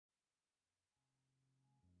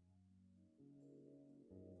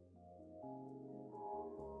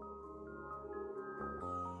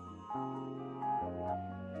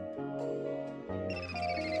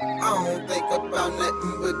about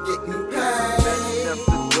nothing but getting paid. Nothing else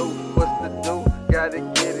to do, what's to do? Gotta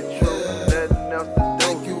get it true. Nothing else to do.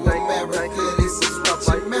 Thank you, America, this is what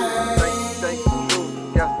you made. Thank you,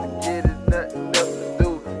 true. Got to get it, nothing else to do.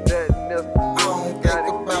 Nothing else to do. I don't think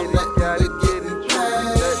about nothing Gotta but get it true.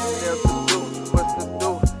 Nothing else to do, what's to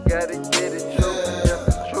do? Gotta get it true. That's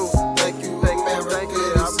the truth. Thank you, America,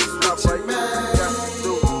 this is what you made. Got to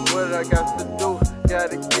do what I got to do.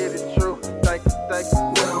 Gotta get it true. Thank you, thank you.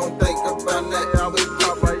 We don't think about nothing but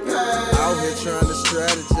getting paid. Out here trying to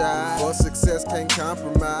strategize, for success can't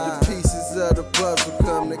compromise. The pieces of the puzzle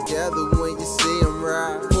come together when you see them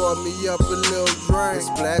rise. Pour me up a little drink,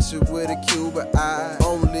 splash it with a cube of eye.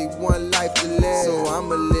 Only one life to live, so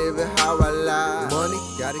I'ma live it how I lie. Money,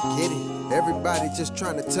 gotta get it. Everybody just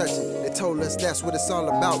trying to touch it. They told us that's what it's all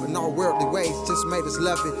about, and all worldly ways just made us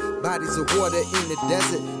love it. Bodies of water in the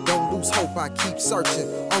desert, don't lose hope, I keep searching.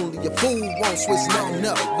 Only a fool won't switch nothing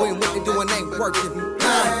up when what they doing ain't working.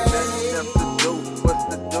 Nothing else to do, what's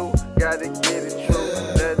to do? Gotta get it true.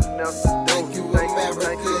 Nothing else to do. Thank you,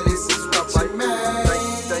 America, this is what you made.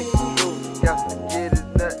 Thank you, true. Got to get it,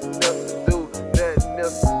 nothing else to do. Nothing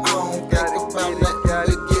else to do. I don't think about nothing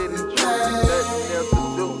Gotta but get it getting true. paid. Nothing else to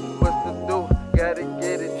do, what's to do? Gotta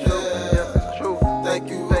get it true. That's the truth. Thank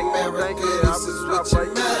you, America, this is what Got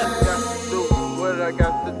you to made. do what I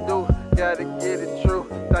got to do. Gotta get it true.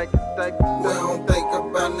 Thank you, thank you. We don't think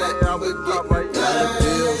about nothing but getting Dollar paid.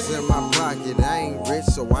 bills in my pocket, I ain't rich,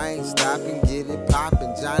 so I ain't stopping. Get it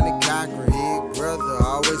poppin', Johnny Cochran, big brother,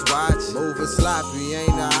 always watching. Moving sloppy ain't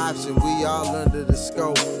an option, we all under the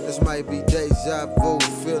scope. This might be deja vu,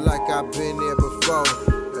 feel like I've been there before.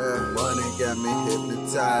 Money got me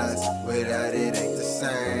hypnotized, without it ain't the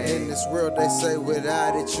same. In this world they say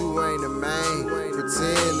without it you ain't a man.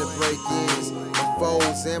 Pretend to break ends, my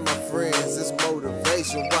foes and my friends. It's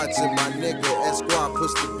motivation watching my nigga Esquire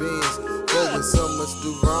push the bins. For when some must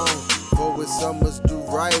do wrong, for when some must do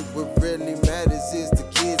right. What really matters is the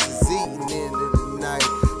kids is eating end of the night.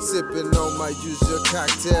 Sipping on my usual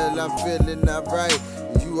cocktail, I'm feeling alright.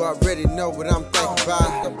 You already know what I'm thinking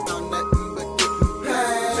about. About nothing but getting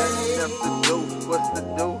paid. Nothing else to do, what's to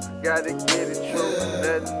do? Gotta get it true.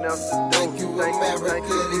 Nothing else to do. Thank you,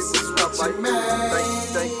 America, this is what you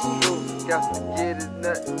made. Thank you, true. Got to get it,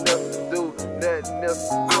 nothing else to do. Nothing else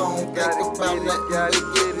to do. I don't think Gotta about get it, nothing gotta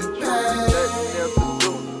but get it getting true. paid. Nothing else to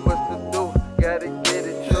do, what's to do? Gotta